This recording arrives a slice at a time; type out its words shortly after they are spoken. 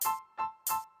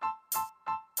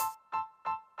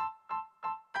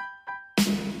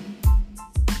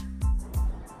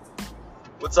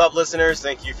What's up, listeners?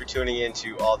 Thank you for tuning in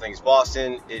to All Things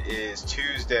Boston. It is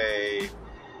Tuesday.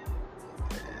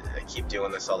 I keep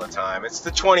doing this all the time. It's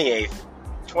the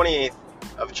 28th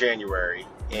of January,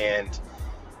 and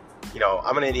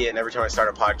I'm an idiot, and every time I start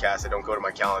a podcast, I don't go to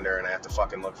my calendar, and I have to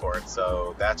fucking look for it.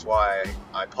 So that's why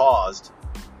I paused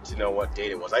to know what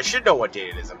date it was. I should know what date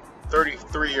it is. I'm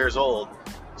 33 years old,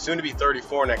 soon to be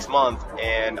 34 next month,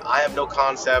 and I have no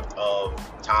concept of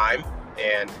time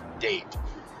and date.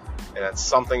 And that's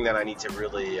something that I need to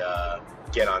really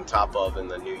get on top of in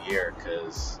the new year,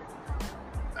 because,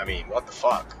 what the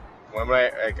fuck?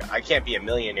 I can't be a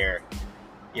millionaire,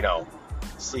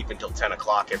 sleep until 10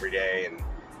 o'clock every day and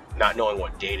not knowing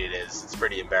what date it is. It's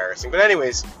pretty embarrassing. But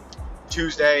anyways,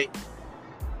 Tuesday,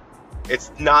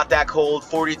 it's not that cold,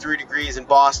 43 degrees in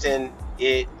Boston.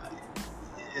 It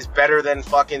is better than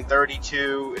fucking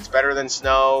 32. It's better than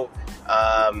snow.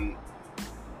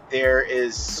 There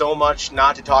is so much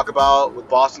not to talk about with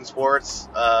Boston sports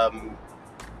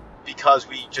because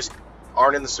we just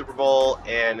aren't in the Super Bowl,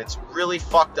 and it's really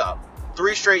fucked up.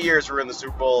 3 straight years we're in the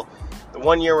Super Bowl. The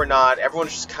 1 year we're not.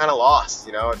 Everyone's just kind of lost.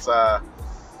 It's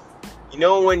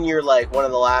when you're like one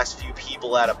of the last few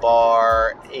people at a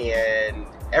bar and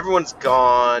everyone's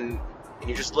gone and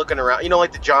you're just looking around.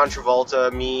 Like the John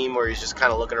Travolta meme where he's just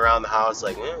kind of looking around the house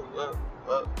like,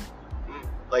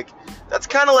 Like, that's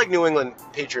kind of like New England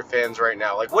Patriot fans right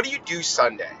now. Like, what do you do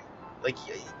Sunday? Like,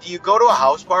 do you go to a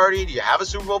house party? Do you have a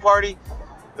Super Bowl party?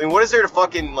 What is there to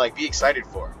fucking, be excited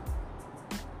for?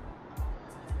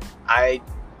 I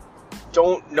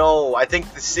don't know. I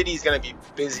think the city's going to be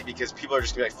busy because people are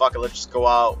just going to be like, fuck it, let's just go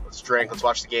out, let's drink, let's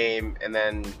watch the game, and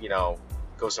then,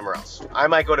 go somewhere else. I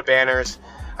might go to Banners.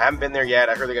 I haven't been there yet.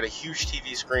 I heard they got a huge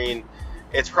TV screen.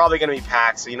 It's probably going to be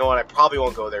packed, so you know what? I probably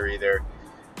won't go there either.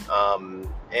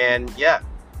 And yeah,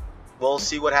 we'll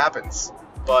see what happens.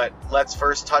 But let's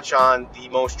first touch on the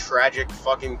most tragic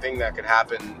fucking thing that could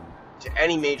happen to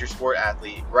any major sport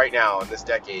athlete right now in this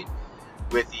decade,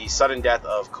 with the sudden death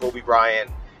of Kobe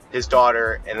Bryant, his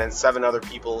daughter, and then 7 other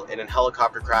people in a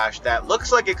helicopter crash that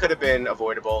looks like it could have been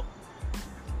avoidable.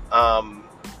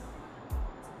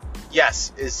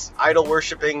 Yes, is idol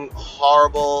worshiping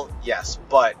horrible? Yes,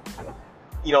 but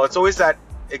it's always that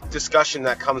discussion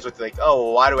that comes with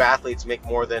why do athletes make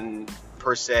more than,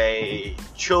 per se,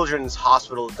 children's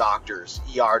hospital doctors,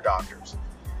 ER doctors?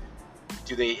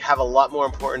 Do they have a lot more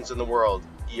importance in the world,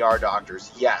 ER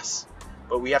doctors? Yes,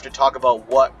 but we have to talk about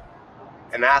what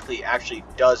an athlete actually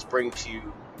does bring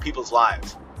to people's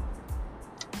lives.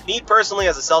 Me personally,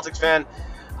 as a Celtics fan,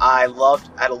 I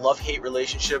had a love-hate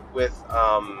relationship with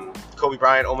Kobe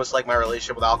Bryant, almost like my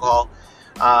relationship with alcohol.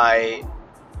 I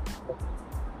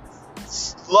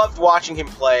loved watching him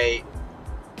play,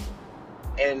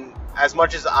 and as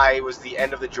much as I was the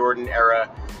end of the Jordan era,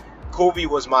 Kobe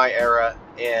was my era,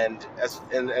 and as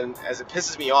it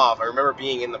pisses me off, I remember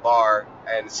being in the bar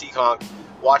and Seekonk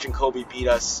watching Kobe beat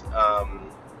us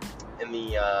in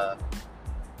the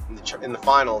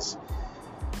finals.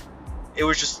 It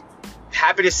was just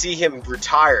happy to see him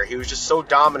retire. He was just so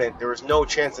dominant. There was no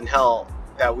chance in hell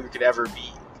that we could ever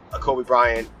beat a Kobe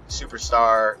Bryant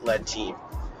superstar-led team.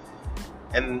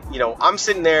 And, I'm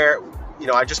sitting there,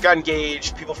 I just got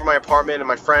engaged. People from my apartment and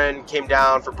my friend came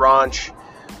down for brunch.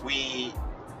 We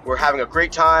were having a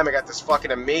great time. I got this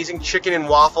fucking amazing chicken and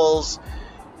waffles.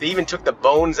 They even took the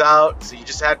bones out, so you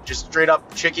just had straight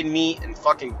up chicken meat and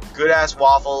fucking good-ass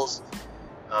waffles.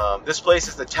 This place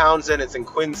is the Townsend. It's in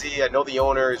Quincy. I know the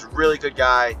owner. He's a really good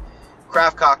guy.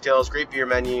 Craft cocktails, great beer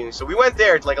menu. So we went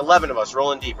there, 11 of us,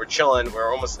 rolling deep. We're chilling.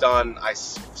 We're almost done. I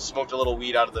smoked a little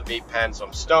weed out of the vape pen, so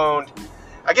I'm stoned.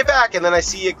 I get back, and then I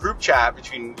see a group chat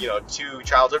between, 2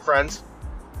 childhood friends,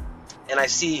 and I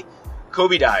see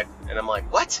Kobe died, and I'm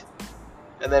like, what?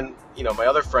 And then, my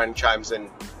other friend chimes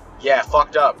in, yeah,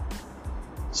 fucked up.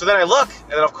 So then I look,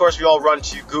 and then, of course, we all run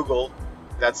to Google.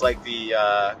 That's like the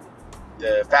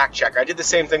fact checker. I did the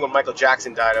same thing when Michael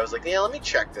Jackson died. I was like, yeah, let me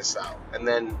check this out. And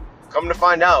then, come to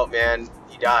find out, man,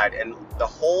 he died, and the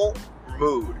whole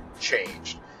mood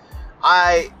changed.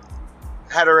 I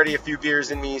had already a few beers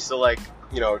in me, so,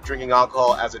 drinking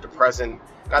alcohol as a depressant,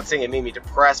 not saying it made me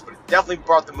depressed, but it definitely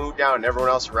brought the mood down, and everyone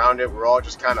else around it, we're all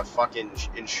just kind of fucking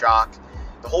in shock.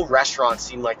 The whole restaurant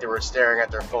seemed like they were staring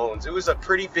at their phones. It was a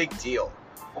pretty big deal.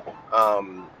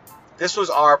 This was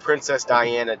our Princess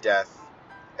Diana death,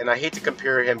 and I hate to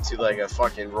compare him to, a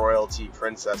fucking royalty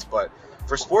princess, but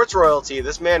for sports royalty,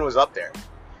 this man was up there.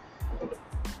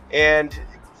 And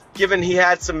given he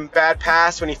had some bad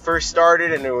past when he first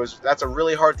started, and that's a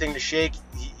really hard thing to shake,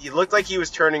 he looked like he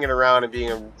was turning it around and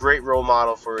being a great role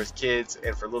model for his kids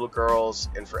and for little girls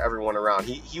and for everyone around.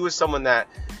 He was someone that,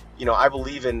 I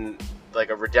believe in like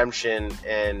a redemption.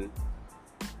 And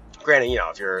granted, you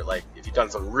know, if you've done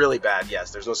something really bad,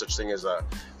 yes, there's no such thing as a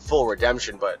full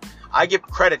redemption. But I give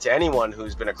credit to anyone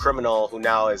who's been a criminal who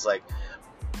now is like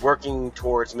working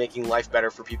towards making life better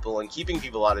for people and keeping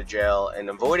people out of jail and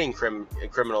avoiding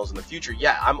criminals in the future.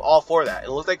 Yeah, I'm all for that.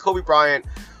 It looked like Kobe Bryant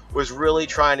was really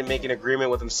trying to make an agreement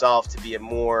with himself to be a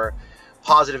more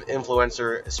positive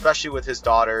influencer, especially with his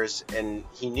daughters, and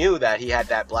he knew that he had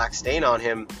that black stain on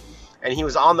him, and he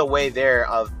was on the way there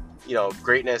of, you know,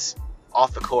 greatness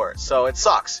off the court. So it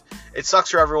sucks. It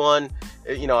sucks for everyone.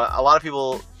 You know, a lot of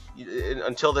people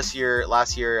until last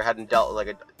year hadn't dealt with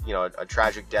like a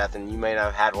tragic death, and you may not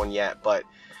have had one yet, but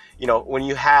you know, when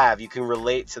you can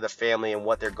relate to the family and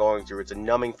what they're going through. It's a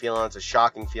numbing feeling, it's a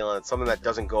shocking feeling, it's something that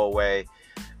doesn't go away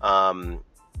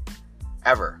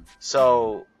ever.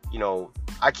 So, you know,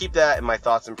 I keep that in my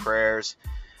thoughts and prayers.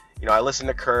 You know, I listened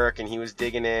to Kirk, and he was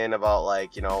digging in about,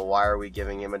 like, you know, why are we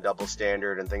giving him a double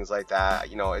standard and things like that.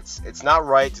 You know, it's not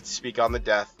right to speak on the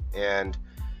death, and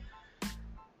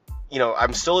you know,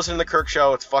 I'm still listening to the Kirk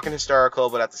show. It's fucking hysterical,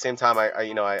 but at the same time,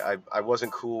 I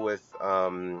wasn't cool with,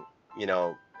 you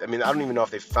know, I mean, I don't even know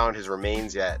if they found his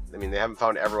remains yet. I mean, they haven't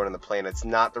found everyone on the plane. It's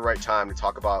not the right time to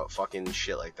talk about fucking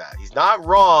shit like that. He's not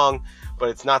wrong, but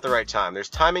it's not the right time. There's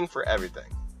timing for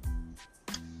everything.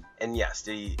 And yes,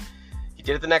 he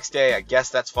did it the next day. I guess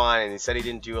that's fine. And he said he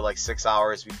didn't do it like 6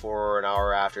 hours before or an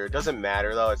hour after. It doesn't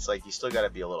matter, though. It's like, you still got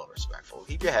to be a little respectful.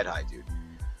 Keep your head high, dude.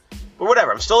 But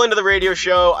whatever, I'm still into the radio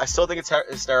show. I still think it's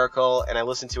hysterical, and I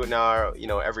listen to it now, you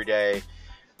know, every day.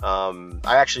 I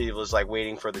actually was like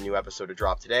waiting for the new episode to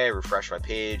drop today. I refreshed my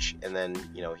page, and then,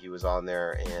 you know, he was on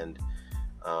there. And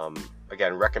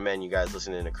again, recommend you guys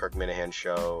listening to Kirk Minahan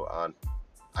show.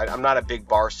 I'm not a big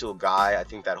Barstool guy. I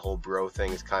think that whole bro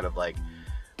thing is kind of like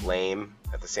lame.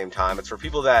 At the same time, it's for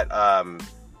people that I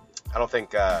don't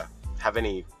think have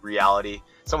any reality.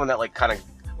 Someone that like kind of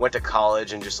went to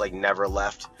college and just like never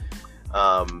left.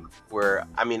 Where,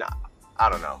 I mean, I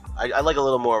don't know. I like a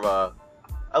little more of a,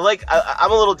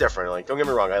 I'm a little different. Like, don't get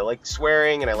me wrong. I like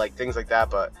swearing and I like things like that,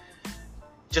 but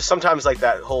just sometimes like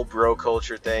that whole bro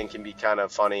culture thing can be kind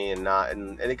of funny and not,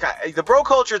 and the bro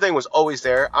culture thing was always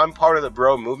there. I'm part of the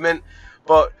bro movement,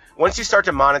 but once you start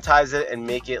to monetize it and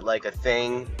make it like a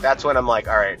thing, that's when I'm like,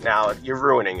 all right, now you're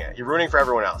ruining it. You're ruining for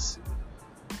everyone else.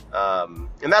 And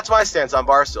that's my stance on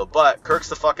Barstool, but Kirk's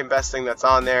the fucking best thing that's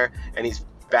on there, and he's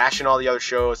bashing all the other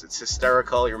shows. It's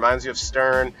hysterical. He reminds you of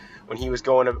Stern when he was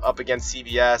going up against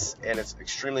CBS, and it's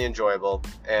extremely enjoyable,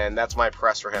 and that's my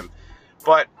press for him.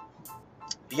 But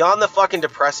beyond the fucking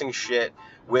depressing shit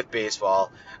with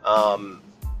baseball,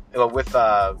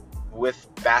 with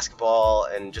basketball,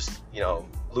 and just, you know,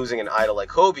 losing an idol like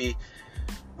Kobe,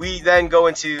 we then go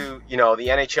into, you know, the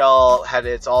NHL had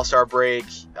its all-star break.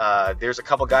 There's a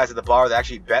couple guys at the bar that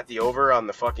actually bet the over on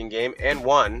the fucking game and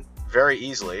won very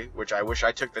easily, which I wish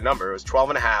I took the number. It was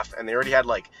 12.5, and they already had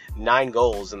like 9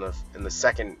 goals in the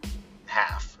second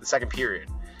half, the second period.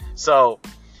 So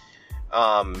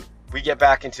we get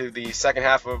back into the second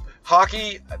half of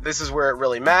hockey. This is where it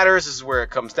really matters. This is where it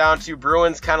comes down to.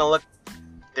 Bruins kind of look,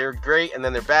 they're great, and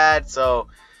then they're bad. So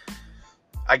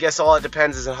I guess all it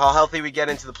depends is on how healthy we get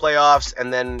into the playoffs,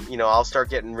 and then, you know, I'll start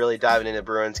getting really diving into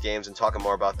Bruins games and talking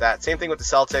more about that. Same thing with the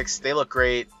Celtics. They look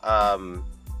great.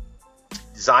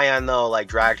 Zion, though, like,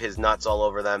 dragged his nuts all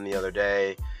over them the other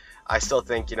day. I still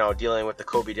think, you know, dealing with the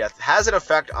Kobe death has an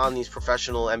effect on these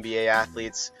professional NBA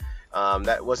athletes.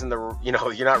 That wasn't you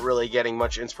know, you're not really getting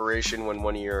much inspiration when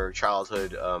one of your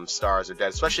childhood stars are dead,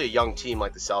 especially a young team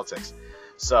like the Celtics.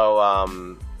 So,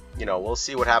 you know, we'll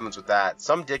see what happens with that.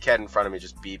 Some dickhead in front of me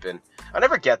just beeping. I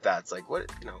never get that. It's like,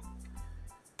 what, you know.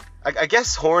 I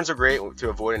guess horns are great to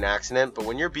avoid an accident, but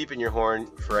when you're beeping your horn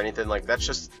for anything, like, that's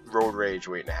just road rage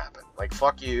waiting to happen. Like,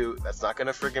 fuck you. That's not going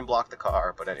to friggin' block the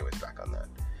car. But anyways, back on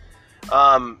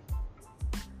that.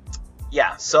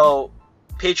 Yeah, so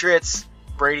Patriots,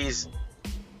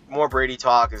 more Brady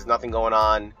talk. There's nothing going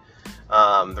on.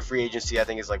 The free agency, I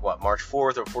think, is like, what, March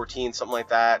 4th or 14th, something like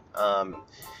that.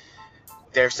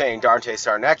 They're saying Dante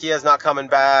Sarnecchia is not coming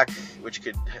back, which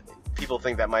could... People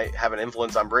think that might have an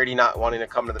influence on Brady not wanting to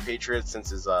come to the Patriots, since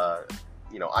his,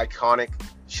 you know, iconic,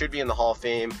 should be in the Hall of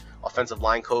Fame offensive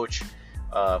line coach,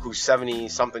 who's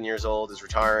 70-something years old, is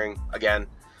retiring again.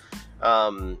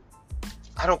 I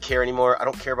don't care anymore. I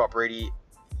don't care about Brady.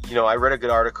 You know, I read a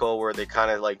good article where they kind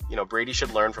of like, you know, Brady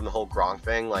should learn from the whole Gronk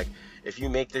thing. Like, if you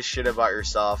make this shit about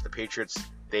yourself, the Patriots,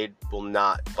 they will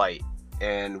not bite.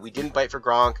 And we didn't bite for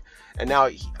Gronk. And now,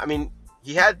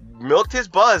 he had milked his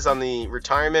buzz on the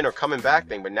retirement or coming back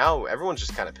thing, but now everyone's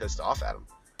just kind of pissed off at him.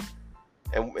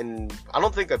 And I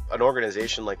don't think an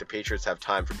organization like the Patriots have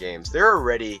time for games.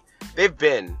 They've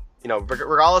been,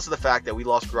 regardless of the fact that we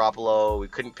lost Garoppolo, we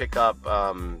couldn't pick up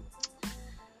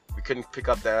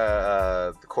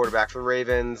the quarterback for the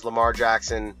Ravens, Lamar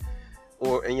Jackson,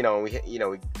 or we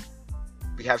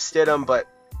have Stidham, but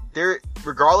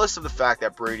regardless of the fact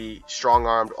that Brady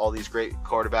strong-armed all these great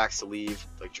quarterbacks to leave,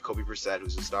 like Jacoby Brissett,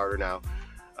 who's a starter now,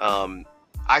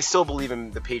 I still believe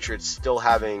in the Patriots still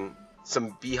having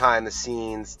some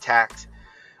behind-the-scenes tact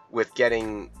with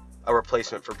getting a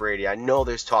replacement for Brady. I know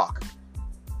there's talk.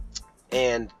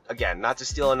 And, again, not to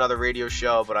steal another radio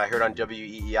show, but I heard on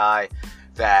WEEI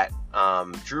that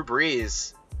Drew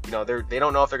Brees, they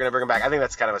don't know if they're going to bring him back. I think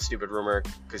that's kind of a stupid rumor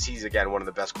because he's, again, one of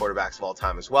the best quarterbacks of all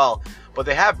time as well. But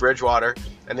they have Bridgewater,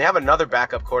 and they have another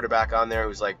backup quarterback on there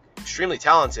who's, extremely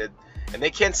talented, and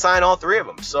they can't sign all three of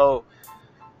them. So,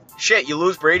 shit, you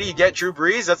lose Brady, you get Drew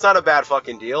Brees. That's not a bad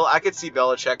fucking deal. I could see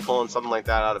Belichick pulling something like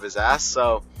that out of his ass.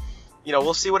 So,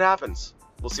 we'll see what happens.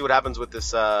 We'll see what happens with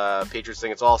this Patriots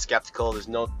thing. It's all skeptical. There's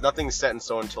nothing set in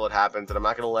stone until it happens, and I'm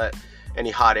not going to let any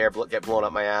hot air get blown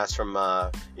up my ass from,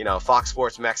 Fox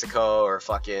Sports Mexico or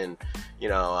fucking,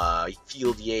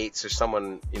 Field Yates or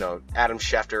someone, Adam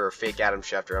Schefter or fake Adam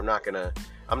Schefter. I'm not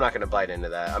gonna bite into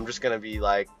that. I'm just gonna be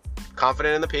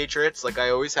confident in the Patriots, like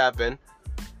I always have been.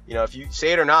 If you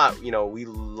say it or not, we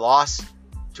lost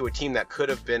to a team that could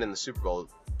have been in the Super Bowl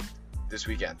this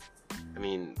weekend. I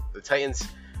mean, the Titans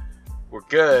were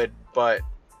good, but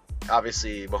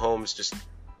obviously Mahomes just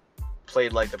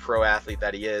played like the pro athlete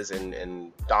that he is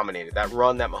and dominated. That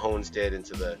run that Mahomes did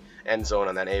into the end zone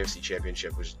on that AFC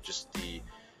Championship was just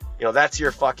that's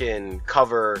your fucking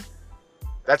cover.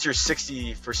 That's your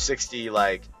 60 for 60,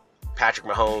 Patrick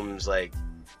Mahomes,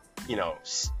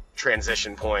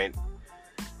 transition point.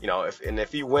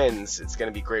 If he wins, it's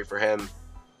going to be great for him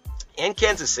and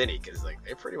Kansas City because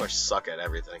they pretty much suck at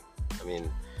everything. I mean,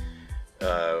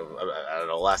 I don't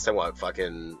know. Last time,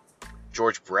 fucking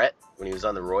George Brett when he was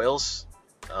on the Royals,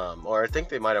 or I think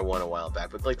they might have won a while back.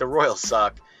 But the Royals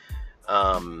suck.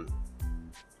 I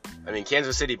mean,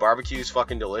 Kansas City barbecue is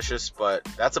fucking delicious, but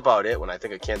that's about it when I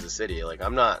think of Kansas City.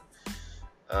 I'm not.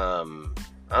 I don't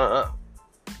know.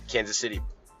 Kansas City.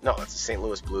 No, that's the St.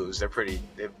 Louis Blues. They're pretty.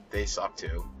 They suck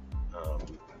too. I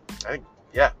think.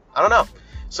 Yeah. I don't know.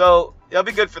 So it'll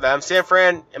be good for them. San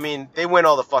Fran. I mean, they win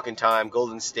all the fucking time.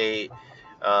 Golden State.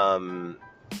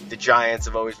 The Giants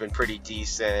have always been pretty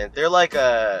decent. They're like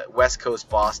a West Coast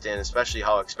Boston, especially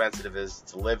how expensive it is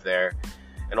to live there,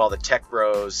 and all the tech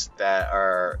bros that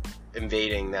are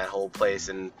invading that whole place.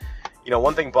 And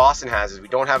one thing Boston has is we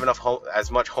don't have as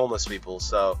much homeless people.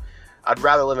 So I'd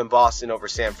rather live in Boston over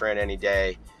San Fran any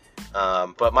day.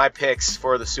 But my picks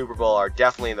for the Super Bowl are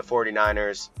definitely the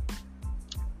 49ers.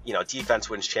 Defense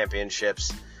wins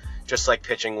championships. Just like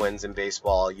pitching wins in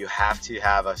baseball, you have to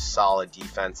have a solid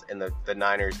defense, and the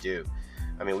Niners do.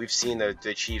 I mean, we've seen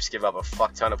the Chiefs give up a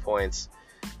fuck ton of points.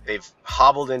 They've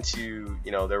hobbled into,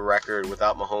 their record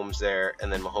without Mahomes there,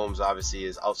 and then Mahomes obviously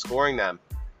is outscoring them.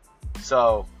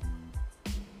 So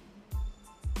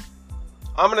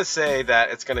I'm going to say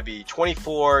that it's going to be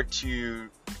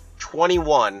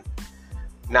 24-21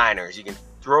 Niners. You can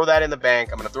throw that in the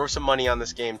bank. I'm going to throw some money on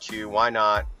this game too. Why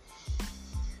not?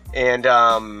 And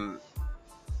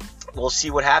we'll see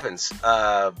what happens.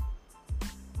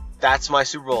 That's my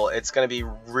Super Bowl. It's going to be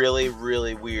really,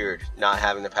 really weird not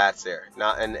having the Pats there.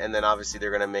 And then obviously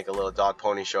they're going to make a little dog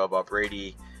pony show about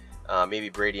Brady. Maybe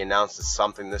Brady announces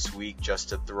something this week just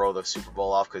to throw the Super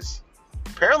Bowl off, because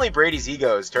apparently Brady's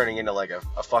ego is turning into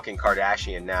a fucking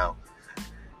Kardashian now.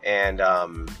 And I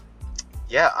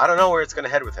don't know where it's going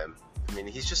to head with him. I mean,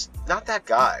 he's just not that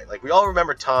guy. We all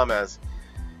remember Tom as,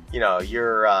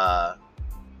 you're a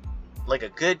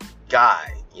good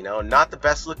guy, not the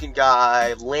best looking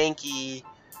guy, lanky,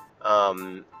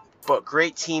 but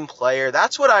great team player.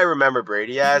 That's what I remember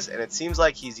Brady as, and it seems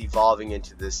like he's evolving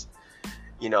into this,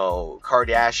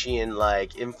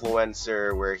 Kardashian-like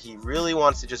influencer where he really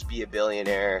wants to just be a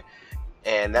billionaire,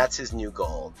 and that's his new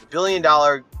goal. The billion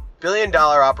dollar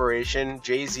operation,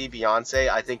 Jay-Z, Beyonce,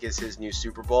 I think is his new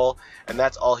Super Bowl, and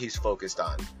that's all he's focused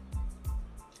on.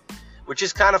 Which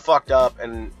is kind of fucked up,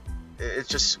 and it's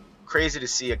just crazy to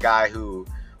see a guy who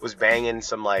was banging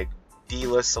some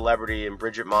D-list celebrity and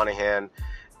Bridget Moynahan,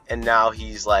 and now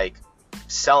he's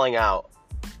selling out.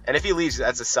 And if he leaves,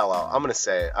 that's a sellout. I'm gonna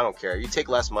say it. I don't care. You take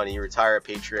less money, you retire a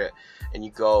Patriot, and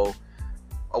you go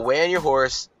away on your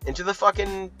horse into the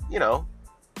fucking,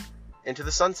 into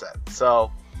the sunset. So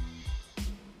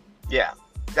yeah,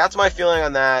 that's my feeling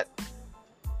on that.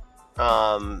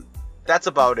 That's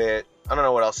about it. I don't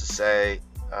know what else to say.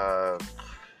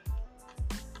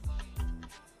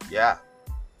 Yeah,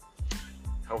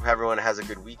 Hope everyone has a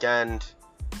good weekend.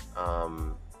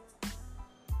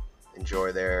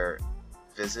 Enjoy their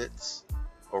visits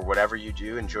or whatever you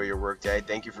do. Enjoy your work day.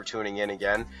 Thank you for tuning in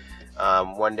again.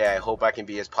 One day I hope I can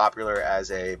be as popular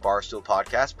as a Barstool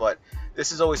podcast, but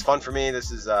this is always fun for me.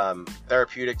 This is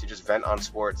therapeutic to just vent on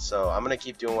sports, so I'm going to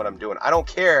keep doing what I'm doing. I don't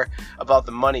care about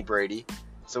the money, Brady,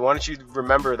 so why don't you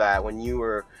remember that when you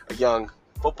were a young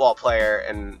football player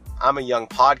and I'm a young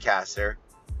podcaster,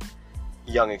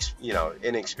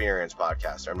 inexperienced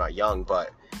podcaster. I'm not young,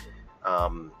 but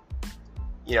and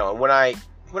when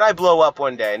I blow up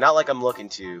one day, not like I'm looking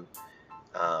to,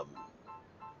 I'm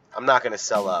not going to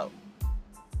sell out.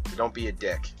 So don't be a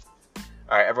dick.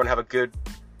 All right, everyone have a good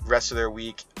rest of their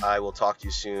week. I will talk to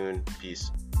you soon.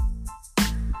 Peace.